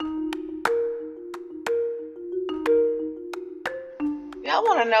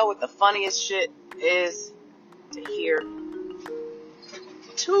Y'all want to know what the funniest shit is to hear?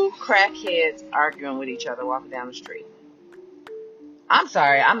 Two crackheads arguing with each other walking down the street. I'm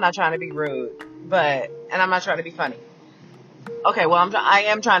sorry, I'm not trying to be rude, and I'm not trying to be funny. Okay, well, I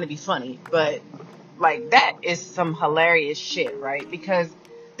am trying to be funny, but like that is some hilarious shit, right? Because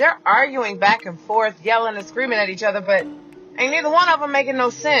they're arguing back and forth, yelling and screaming at each other, but ain't neither one of them making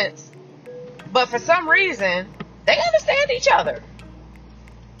no sense. But for some reason, they understand each other.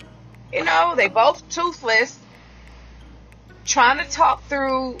 You know, they both toothless, trying to talk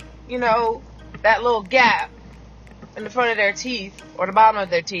through, that little gap in the front of their teeth, or the bottom of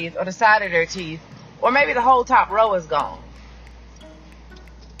their teeth, or the side of their teeth, or maybe the whole top row is gone.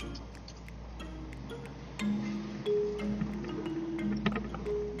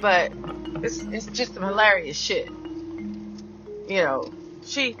 But it's just some hilarious shit.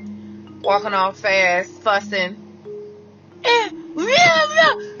 She walking all fast, fussing.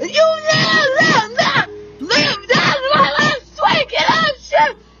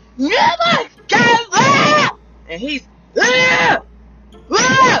 And he's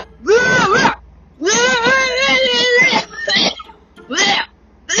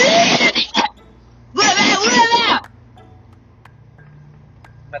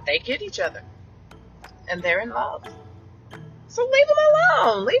but they get each other and they're in love. So leave them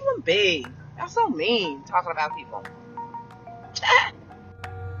alone. Leave them be. Y'all so mean talking about people.